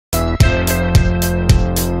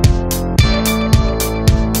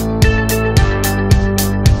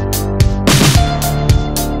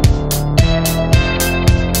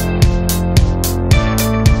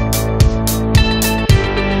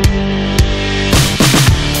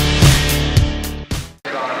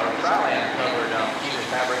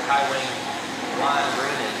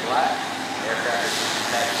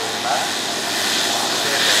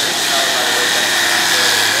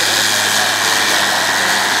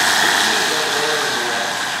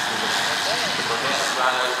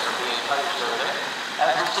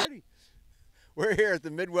We're here at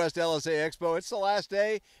the Midwest LSA Expo. It's the last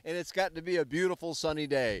day, and it's gotten to be a beautiful sunny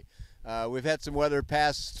day. We've had some weather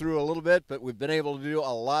pass through a little bit, but we've been able to do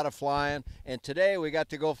a lot of flying. And today we got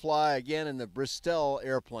to go fly again in the Bristell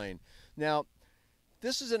airplane. Now,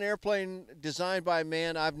 this is an airplane designed by a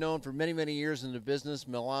man I've known for many, many years in the business,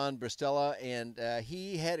 Milan Bristela, and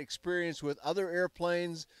he had experience with other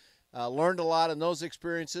airplanes, learned a lot in those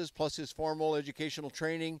experiences, plus his formal educational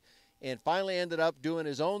training, and finally ended up doing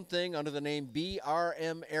his own thing under the name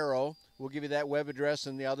BRM Aero. We'll give you that web address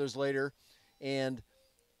and the others later. And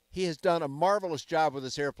he has done a marvelous job with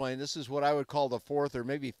this airplane. This is what I would call the fourth or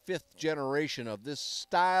maybe fifth generation of this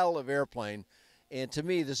style of airplane. And to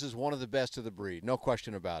me, this is one of the best of the breed, no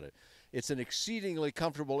question about it. It's an exceedingly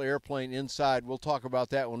comfortable airplane inside. We'll talk about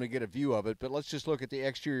that when we get a view of it, but let's just look at the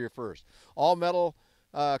exterior first. All metal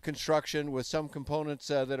construction with some components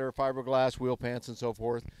that are fiberglass, wheel pants, and so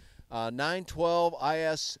forth. 912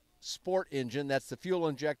 IS Sport engine, that's the fuel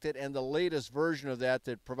injected, and the latest version of that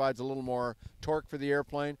that provides a little more torque for the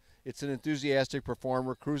airplane. It's an enthusiastic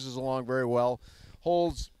performer, cruises along very well,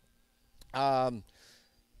 holds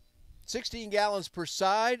 16 gallons per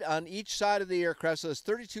side on each side of the aircraft, so it's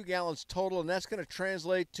 32 gallons total, and that's going to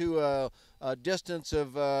translate to a distance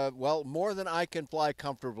of, well, more than I can fly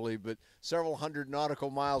comfortably, but several hundred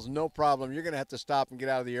nautical miles, no problem. You're going to have to stop and get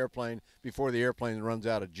out of the airplane before the airplane runs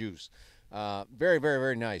out of juice. Very, very,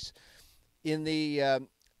 very nice. In the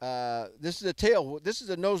this is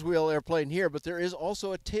a nose wheel airplane here, but there is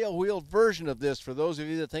also a tail wheel version of this for those of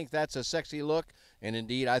you that think that's a sexy look, and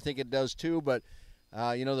indeed I think it does too, but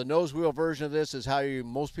you know, the nose wheel version of this is how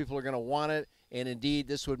most people are going to want it, and indeed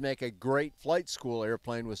this would make a great flight school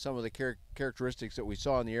airplane with some of the characteristics that we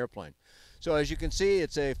saw in the airplane. So as you can see,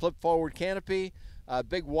 it's a flip forward canopy,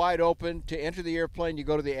 big wide open. To enter the airplane, you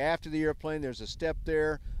go to the aft of the airplane. There's a step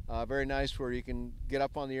there, very nice, where you can get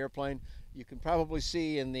up on the airplane. You can probably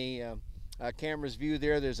see in the camera's view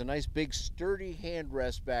there's a nice big sturdy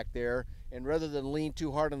handrest back there, and rather than lean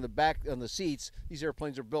too hard on the back on the seats, these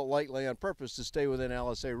airplanes are built lightly on purpose to stay within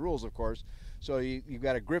LSA rules, of course. So you've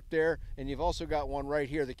got a grip there, and you've also got one right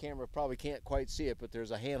here. The camera probably can't quite see it, but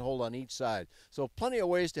there's a handhold on each side. So plenty of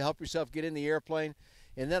ways to help yourself get in the airplane.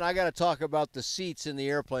 And then I got to talk about the seats in the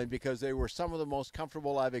airplane, because they were some of the most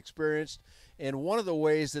comfortable I've experienced. And one of the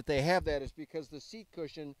ways that they have that is because the seat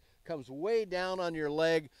cushion comes way down on your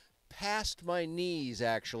leg, past my knees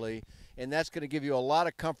actually, and that's going to give you a lot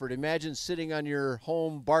of comfort. Imagine sitting on your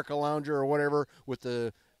home Barcalounger or whatever with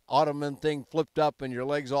the ottoman thing flipped up and your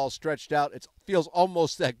legs all stretched out. It feels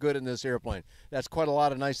almost that good in this airplane. That's quite a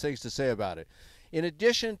lot of nice things to say about it. In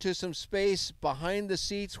addition to some space behind the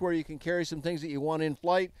seats where you can carry some things that you want in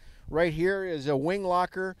flight, right here is a wing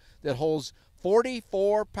locker that holds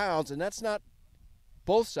 44 pounds, and that's not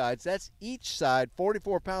both sides, that's each side,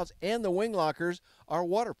 44 pounds, and the wing lockers are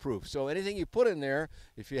waterproof. So anything you put in there,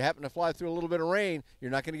 if you happen to fly through a little bit of rain, you're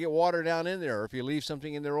not going to get water down in there. Or if you leave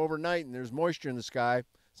something in there overnight and there's moisture in the sky,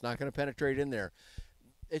 it's not going to penetrate in there.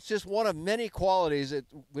 It's just one of many qualities that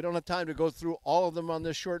we don't have time to go through all of them on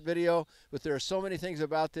this short video, but there are so many things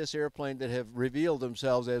about this airplane that have revealed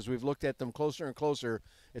themselves as we've looked at them closer and closer.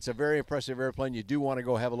 It's a very impressive airplane you do want to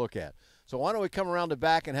go have a look at. So why don't we come around the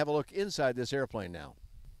back and have a look inside this airplane now.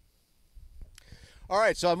 All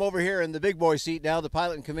right, so I'm over here in the big boy seat now, the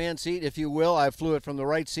pilot and command seat, if you will. I flew it from the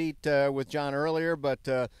right seat with John earlier, but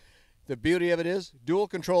the beauty of it is dual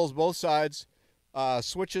controls both sides,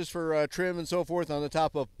 switches for trim and so forth on the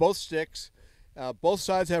top of both sticks. Both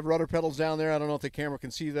sides have rudder pedals down there. I don't know if the camera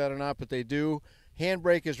can see that or not, but they do.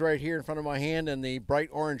 Handbrake is right here in front of my hand, and the bright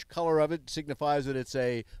orange color of it signifies that it's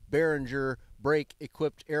a Behringer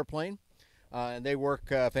brake-equipped airplane. And they work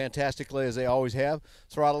fantastically, as they always have.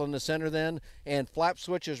 Throttle in the center then, and flap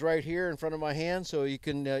switch is right here in front of my hand, so you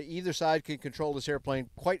can either side can control this airplane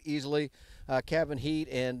quite easily. Cabin heat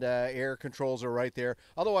and air controls are right there.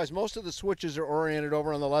 Otherwise, most of the switches are oriented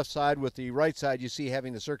over on the left side, with the right side you see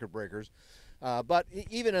having the circuit breakers. But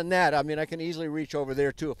even in that, I mean, I can easily reach over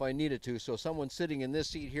there too if I needed to. So someone sitting in this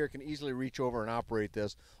seat here can easily reach over and operate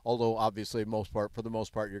this, although obviously for the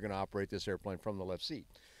most part you're going to operate this airplane from the left seat.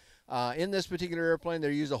 In this particular airplane,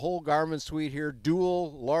 they use a whole Garmin suite here,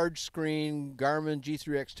 dual large screen Garmin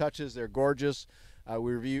G3X touches. They're gorgeous.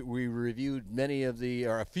 We reviewed many of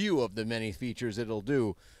a few of the many features it'll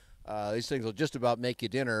do. These things will just about make you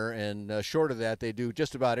dinner, and short of that, they do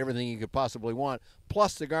just about everything you could possibly want.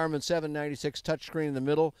 Plus the Garmin 796 touchscreen in the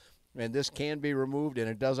middle, and this can be removed, and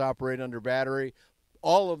it does operate under battery.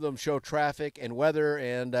 All of them show traffic and weather,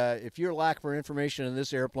 and if you're lack for information in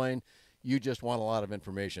this airplane, you just want a lot of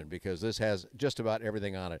information, because this has just about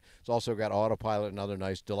everything on it. It's also got autopilot and other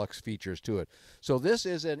nice deluxe features to it. So this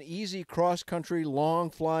is an easy cross-country,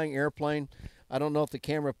 long-flying airplane. I don't know if the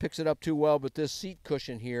camera picks it up too well, but this seat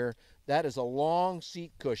cushion here, that is a long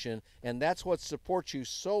seat cushion, and that's what supports you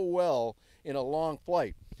so well in a long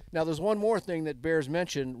flight. Now, there's one more thing that bears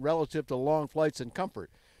mention relative to long flights and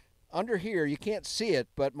comfort. Under here, you can't see it,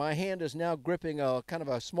 but my hand is now gripping a kind of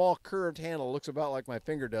a small curved handle. It looks about like my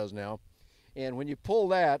finger does now. And when you pull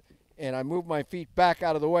that, and I move my feet back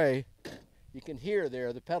out of the way, you can hear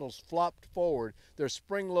there the pedals flopped forward. They're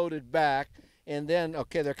spring-loaded back, and then,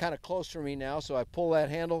 okay, they're kind of close for me now, so I pull that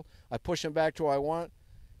handle, I push them back to where I want,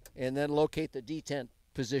 and then locate the detent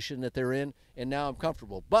position that they're in, and now I'm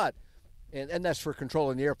comfortable. But and that's for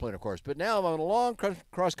controlling the airplane, of course. But now I'm on a long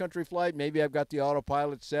cross-country flight. Maybe I've got the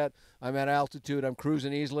autopilot set. I'm at altitude. I'm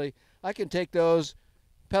cruising easily. I can take those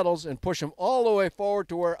pedals and push them all the way forward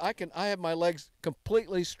to where I have my legs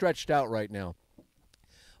completely stretched out right now.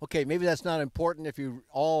 Okay, maybe that's not important if you're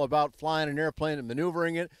all about flying an airplane and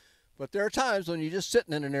maneuvering it. But there are times when you're just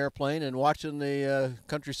sitting in an airplane and watching the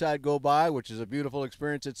countryside go by, which is a beautiful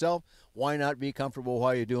experience itself. Why not be comfortable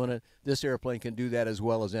while you're doing it? This airplane can do that as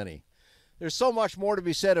well as any. There's so much more to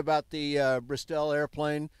be said about the Bristell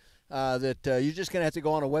airplane that you're just going to have to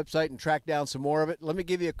go on a website and track down some more of it. Let me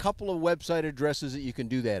give you a couple of website addresses that you can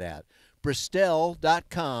do that at.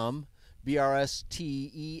 Bristell.com,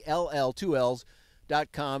 B-R-S-T-E-L-L, 2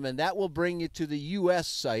 L's.com, and that will bring you to the U.S.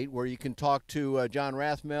 site where you can talk to John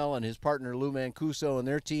Rathmel and his partner Lou Mancuso and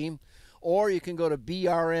their team. Or you can go to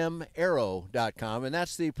BRM Aero.com, and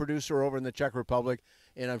that's the producer over in the Czech Republic.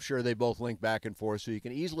 And I'm sure they both link back and forth, so you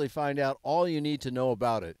can easily find out all you need to know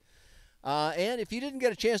about it. And if you didn't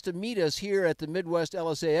get a chance to meet us here at the Midwest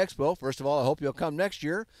LSA Expo, first of all, I hope you'll come next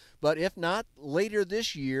year. But if not, later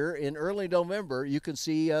this year in early November, you can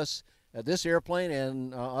see us at this airplane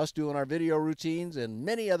and us doing our video routines and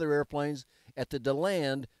many other airplanes at the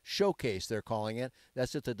Deland Showcase, they're calling it.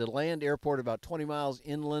 That's at the Deland Airport, about 20 miles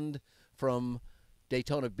inland from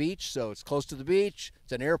Daytona Beach, so it's close to the beach.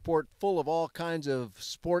 It's an airport full of all kinds of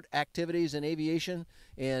sport activities and aviation,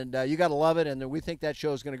 and you got to love it, and we think that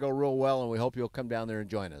show is going to go real well, and we hope you'll come down there and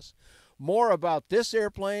join us. More about this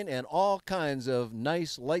airplane and all kinds of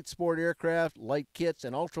nice light sport aircraft, light kits,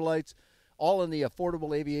 and ultralights, all in the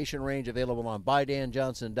affordable aviation range, available on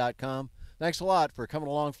BuyDanJohnson.com. Thanks a lot for coming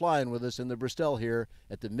along flying with us in the Bristell here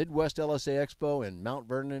at the Midwest LSA Expo in Mount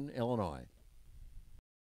Vernon, Illinois.